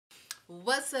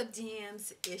What's up,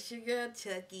 GMs? It's your girl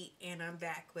Chucky, and I'm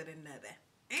back with another.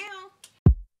 Ow.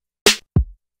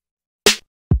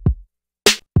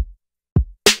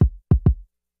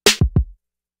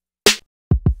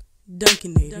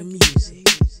 Dunkinator music.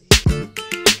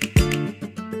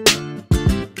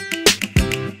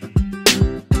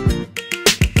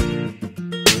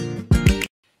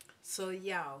 So,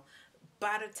 y'all,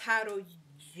 by the title,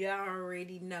 y'all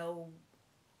already know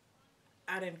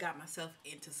I done got myself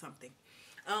into something.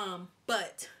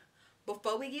 But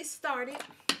before we get started,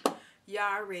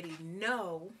 y'all already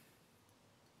know.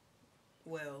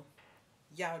 Well,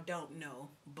 y'all don't know,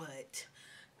 but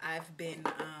I've been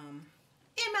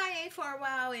MIA for a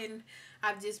while, and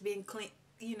I've just been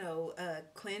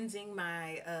cleansing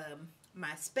my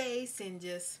my space and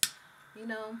just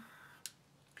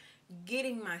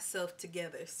getting myself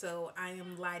together. So I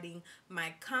am lighting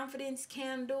my confidence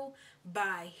candle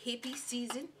by Hippie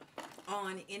Season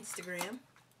on Instagram.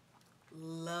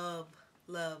 Love,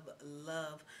 love,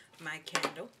 love my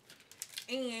candle.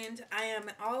 And I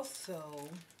am also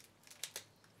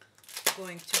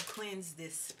going to cleanse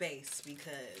this space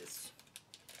because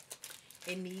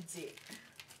it needs it.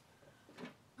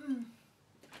 Ow.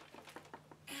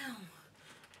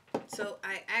 So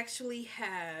I actually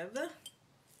have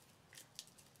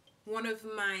one of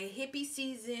my Hippie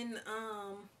Season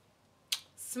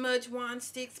smudge wand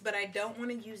sticks, but I don't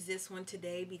want to use this one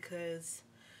today because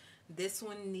this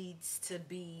one needs to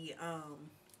be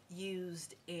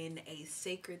used in a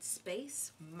sacred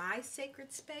space, my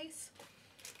sacred space.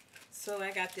 So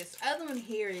I got this other one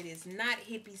here. It is not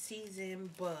Hippie Season,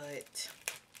 but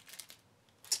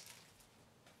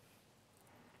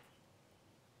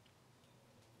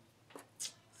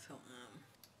so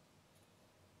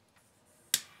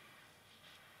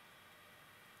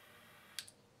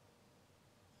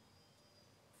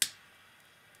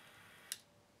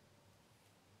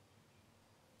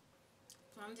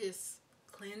I'm just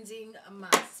cleansing my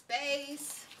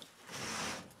space.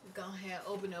 Go ahead,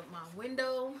 open up my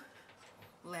window.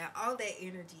 Let all that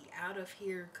energy out of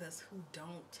here, because who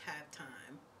don't have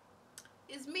time?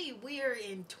 It's me. We are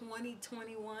in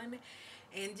 2021,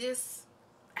 and just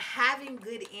having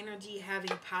good energy,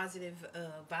 having positive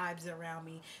vibes around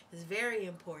me is very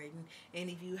important. And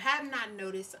if you have not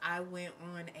noticed, I went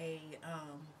on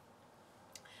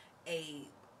I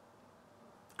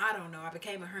don't know, I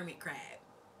became a hermit crab.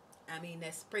 I mean,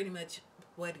 that's pretty much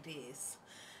what it is.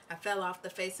 I fell off the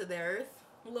face of the earth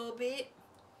a little bit,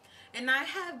 and I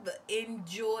have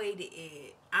enjoyed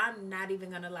it. I'm not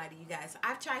even gonna lie to you guys.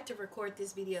 I've tried to record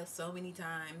this video so many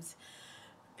times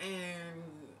and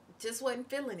just wasn't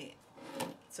feeling it.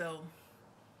 So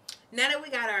now that we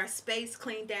got our space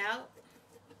cleaned out,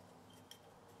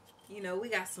 we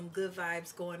got some good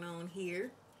vibes going on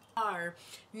here. Are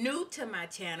new to my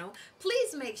channel,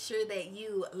 please make sure that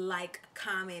you like,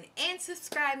 comment, and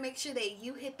subscribe. Make sure that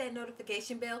you hit that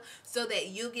notification bell so that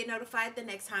you'll get notified the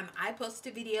next time I post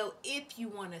a video. If you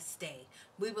want to stay,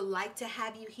 we would like to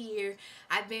have you here.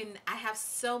 I have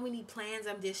so many plans.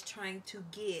 I'm just trying to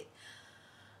get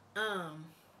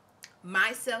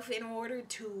myself in order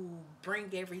to bring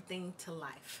everything to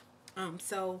life.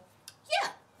 So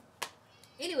yeah.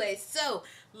 Anyway, so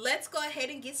let's go ahead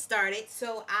and get started.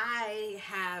 So I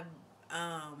have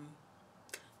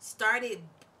started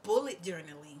bullet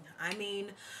journaling. I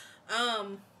mean,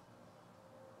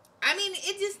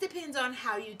 it just depends on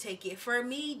how you take it. For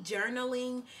me,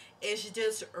 journaling is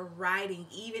just writing,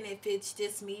 even if it's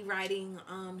just me writing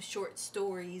short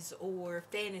stories or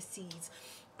fantasies.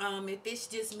 If it's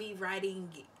just me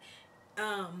writing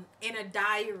in a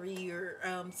diary or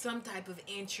some type of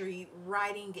entry,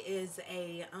 writing is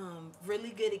a really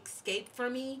good escape for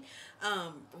me.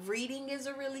 Reading is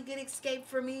a really good escape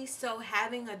for me. So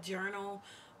having a journal,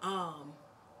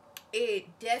 it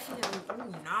definitely,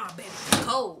 ooh, nah, baby, it's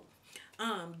cold.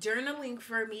 Journaling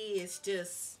for me is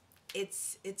just,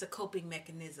 it's a coping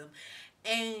mechanism.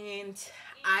 And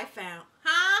I found,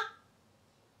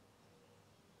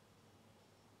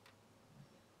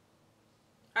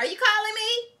 are you calling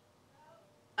me?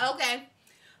 Okay.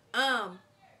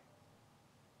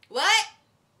 What?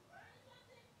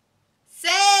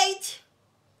 Sage,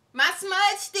 my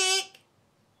smudge stick.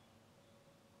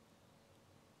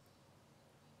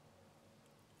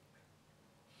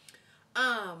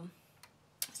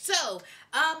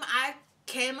 I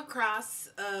came across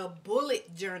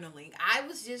bullet journaling. I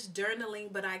was just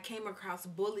journaling, but I came across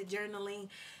bullet journaling,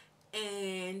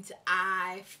 and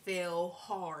I fell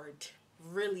hard,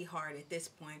 really hard at this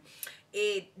point.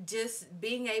 It just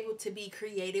being able to be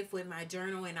creative with my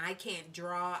journal, and I can't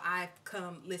draw. I've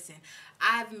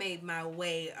made my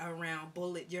way around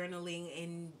bullet journaling,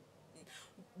 and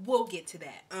we'll get to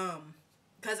that.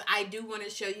 Because I do want to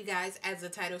show you guys, as the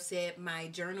title said, my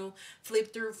journal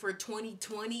flip through for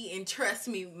 2020. And trust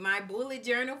me, my bullet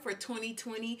journal for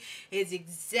 2020 is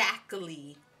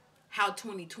exactly how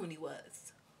 2020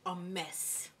 was. A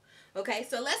mess. Okay,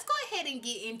 so let's go ahead and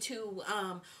get into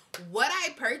what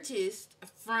I purchased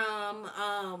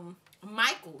from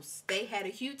Michael's. They had a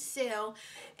huge sale,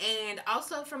 and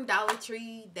also from Dollar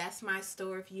Tree. That's my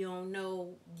store. If you don't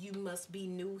know, you must be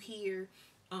new here.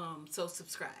 So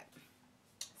subscribe.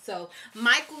 So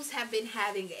Michael's have been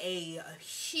having a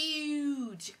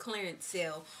huge clearance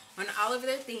sale on all of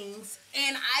their things,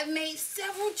 and I've made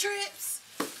several trips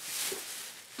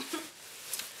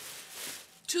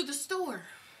to the store.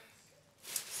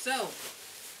 So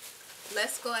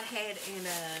let's go ahead and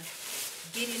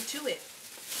get into it.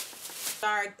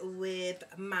 Start with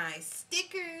my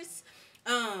stickers.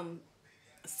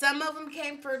 Some of them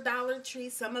came from Dollar Tree,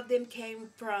 some of them came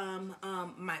from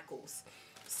Michael's.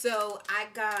 So I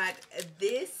got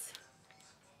this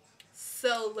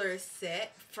solar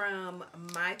set from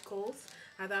Michael's.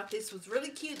 I thought this was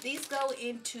really cute. These go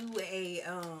into a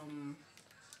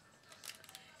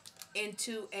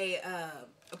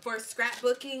for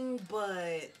scrapbooking,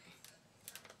 but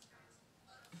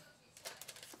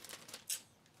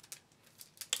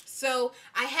so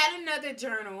I had another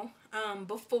journal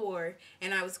before,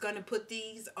 and I was going to put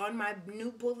these on my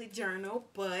new bullet journal,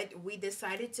 but we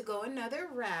decided to go another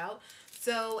route.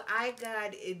 So I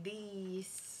got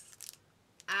these.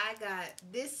 I got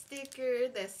this sticker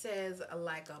that says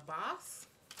like a boss.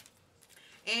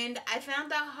 And I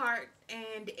found a heart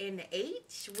and an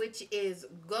H, which is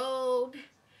gold.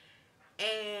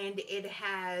 And it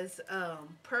has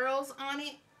pearls on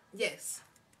it. Yes.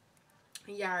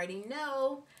 You already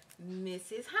know,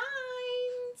 Mrs.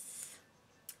 Hines.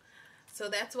 So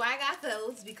that's why I got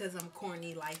those, because I'm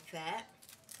corny like that.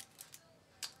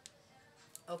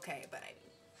 Okay, but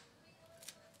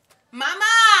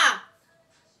Mama!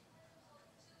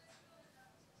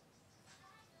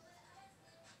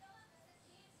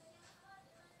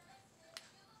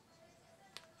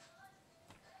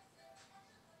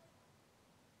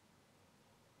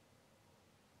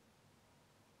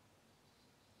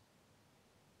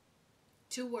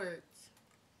 Two words.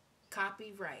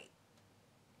 Copyright.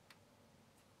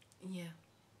 Yeah.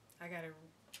 I gotta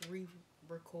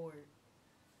re-record.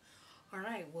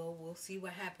 Alright, well, we'll see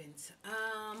what happens.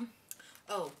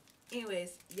 Oh,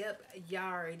 anyways, yep,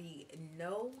 y'all already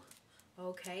know.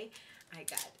 Okay, I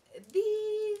got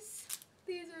these.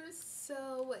 These are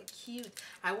so cute.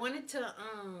 I wanted to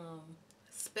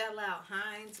spell out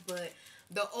Hines, but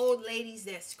the old ladies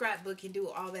that scrapbook and do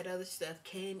all that other stuff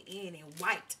came in and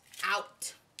wiped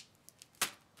out.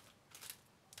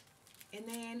 And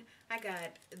then I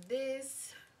got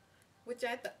this, which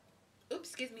I thought, oops,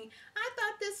 excuse me, I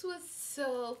thought this was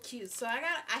so cute. So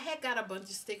I had got a bunch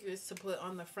of stickers to put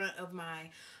on the front of my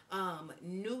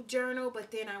new journal,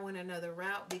 but then I went another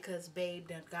route because Babe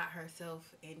done got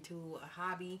herself into a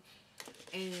hobby,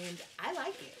 and I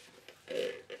like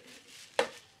it.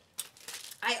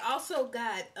 I also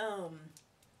got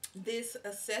this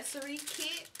accessory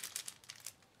kit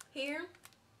here,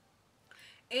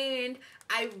 and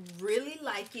I really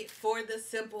like it for the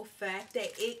simple fact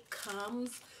that it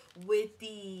comes with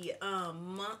the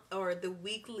month or the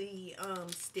weekly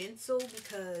stencil,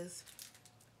 because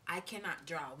I cannot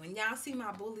draw. When y'all see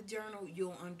my bullet journal,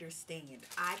 you'll understand.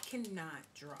 I cannot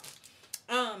draw.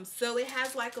 So it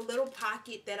has like a little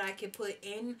pocket that I can put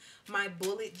in my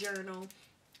bullet journal,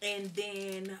 and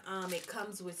then it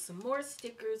comes with some more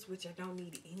stickers, which I don't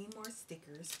need any more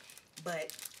stickers,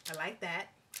 but I like that.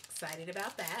 Excited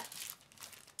about that.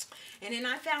 And then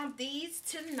I found these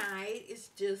tonight. It's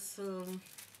just some,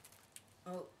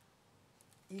 oh,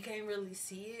 you can't really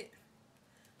see it.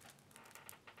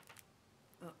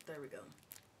 Oh, there we go.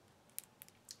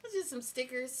 It's just some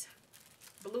stickers,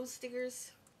 blue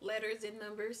stickers, letters and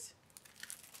numbers.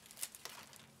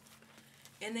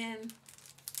 And then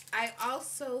I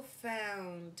also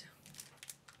found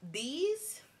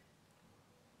these.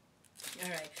 All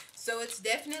right, so it's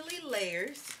definitely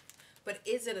layers, but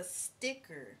is it a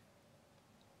sticker?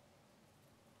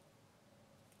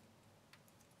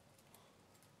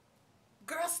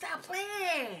 Girl, stop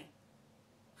playing.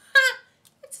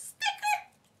 It's a sticker.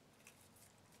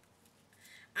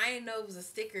 I didn't know it was a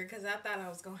sticker because I thought I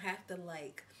was gonna have to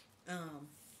like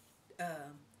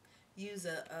use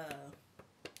a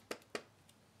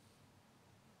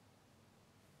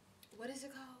what is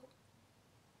it called?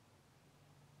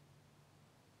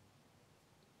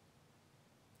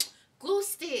 Glue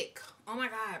stick. Oh my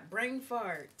god, brain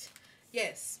fart.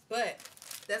 Yes, but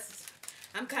that's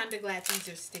I'm kind of glad these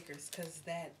are stickers because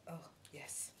that, oh,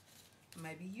 yes. I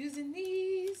might be using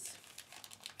these.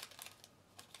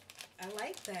 I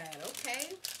like that.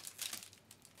 Okay.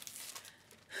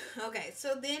 Okay,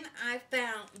 so then I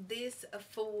found this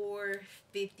for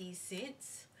 50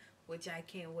 cents, which I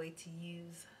can't wait to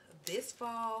use this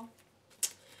fall.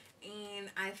 And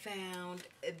I found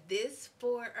this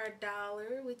for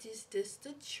 $1, which is just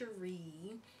a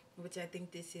tree, which I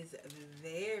think this is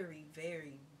very,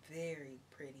 very, very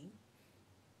pretty.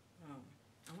 I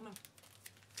don't know.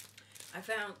 I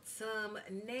found some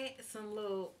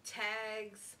little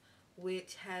tags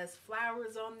which has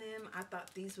flowers on them. I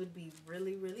thought these would be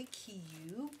really, really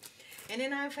cute. And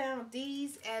then I found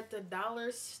these at the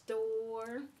dollar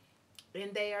store,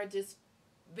 and they are just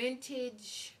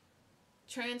vintage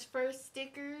transfer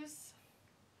stickers.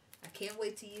 I can't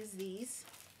wait to use these.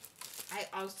 I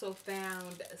also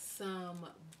found some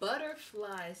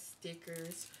butterfly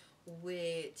stickers,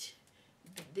 which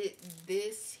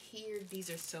this here, these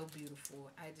are so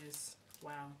beautiful. I just,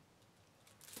 wow.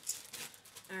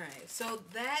 All right, so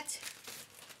that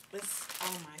was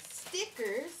all my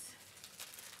stickers.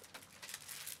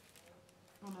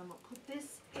 And I'm gonna put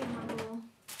this in my little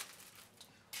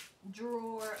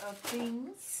drawer of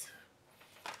things.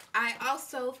 I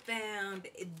also found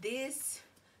this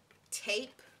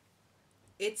tape.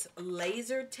 It's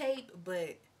laser tape,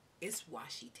 but it's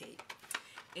washi tape.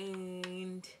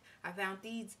 And I found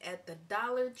these at the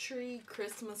Dollar Tree,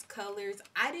 Christmas colors.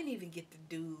 I didn't even get to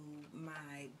do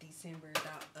my December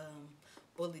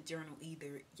bullet journal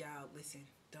either. Y'all, listen,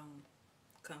 don't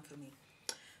come for me.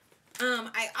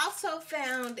 I also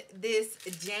found this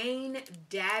Jane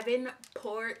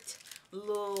Davenport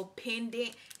little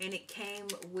pendant, and it came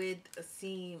with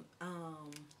some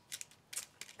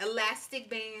elastic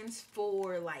bands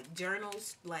for like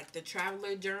journals, like the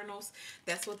traveler journals.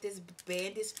 That's what this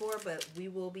band is for, but we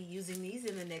will be using these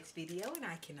in the next video, and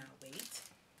I cannot wait.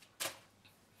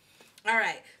 All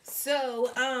right,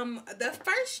 so the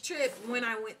first trip when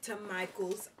I went to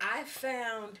Michael's, I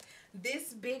found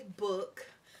this big book.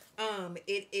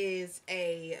 It is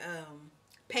a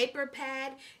paper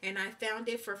pad, and I found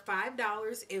it for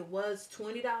 $5. It was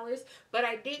 $20, but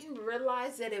I didn't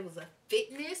realize that it was a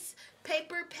fitness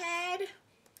paper pad.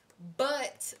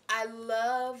 But I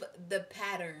love the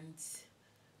patterns.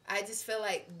 I just feel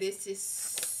like this is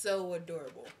so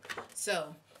adorable.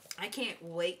 So I can't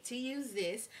wait to use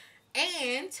this.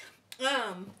 And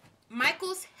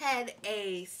Michael's had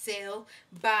a sale,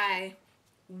 buy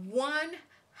one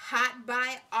hot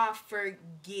buy offer,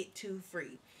 get two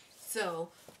free. So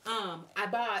I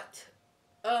bought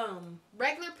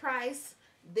regular price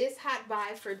this hot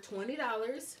buy for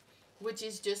 $20, which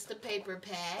is just a paper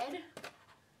pad.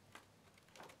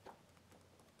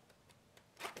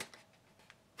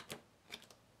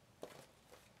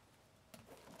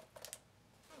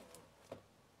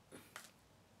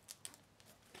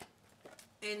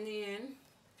 And then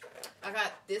I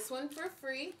got this one for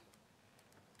free.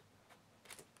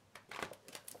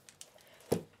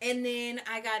 And then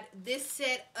I got this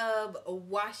set of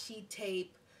washi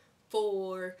tape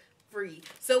for free.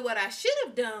 So what I should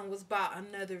have done was bought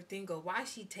another thing of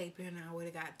washi tape, and I would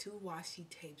have got 2 washi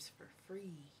tapes for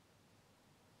free.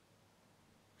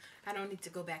 I don't need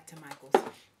to go back to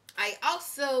Michael's. I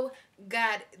also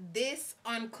got this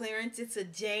on clearance. It's a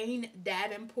Jane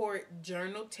Davenport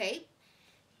journal tape.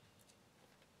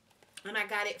 And I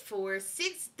got it for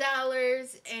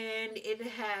 $6, and it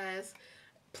has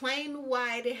plain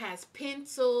white, it has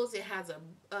pencils, it has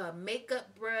a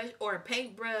makeup brush or a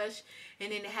paintbrush,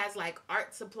 and then it has like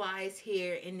art supplies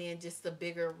here, and then just a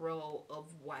bigger roll of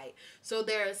white. So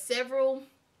there are several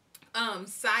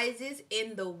sizes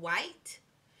in the white,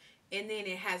 and then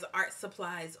it has art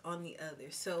supplies on the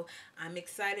other. So I'm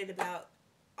excited about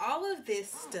all of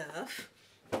this stuff,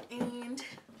 and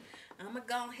I'm gonna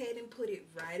go ahead and put it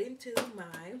right into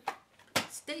my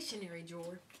stationery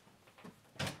drawer.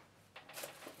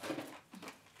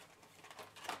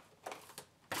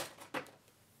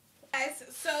 Guys,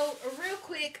 so real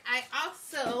quick, I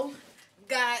also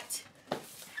got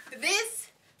this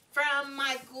from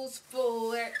Michael's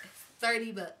for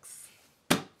 30 bucks.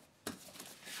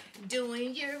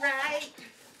 Doing you right,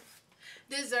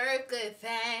 deserve good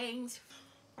things.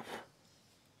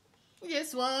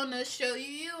 Just wanna show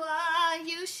you are,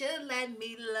 you should let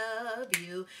me love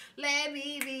you. Let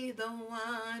me be the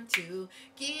one to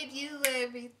give you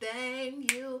everything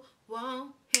you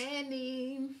want and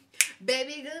need.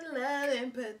 Baby, good love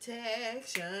and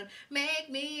protection. Make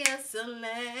me a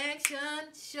selection.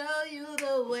 Show you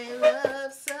the way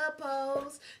love's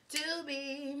supposed to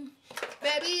be.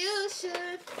 Baby, you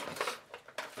should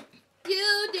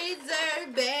You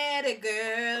deserve better,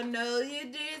 girl. No, you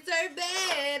deserve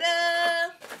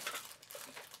better.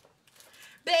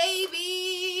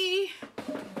 Baby,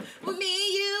 with me,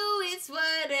 you, it's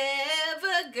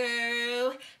whatever,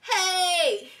 girl.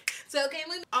 Hey! So, can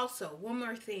we... Also, one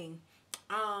more thing.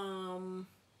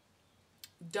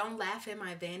 Don't laugh at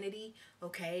my vanity,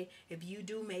 okay? If you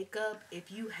do makeup,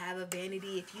 if you have a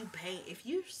vanity, if you paint, if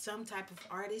you're some type of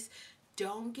artist,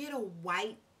 don't get a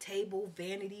white table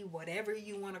vanity, whatever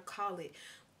you want to call it.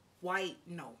 White,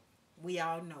 no. We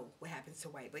all know what happens to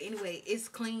white. But anyway, it's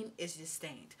clean, it's just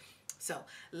stained. So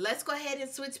let's go ahead and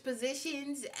switch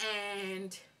positions,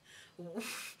 and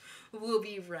we'll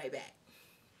be right back.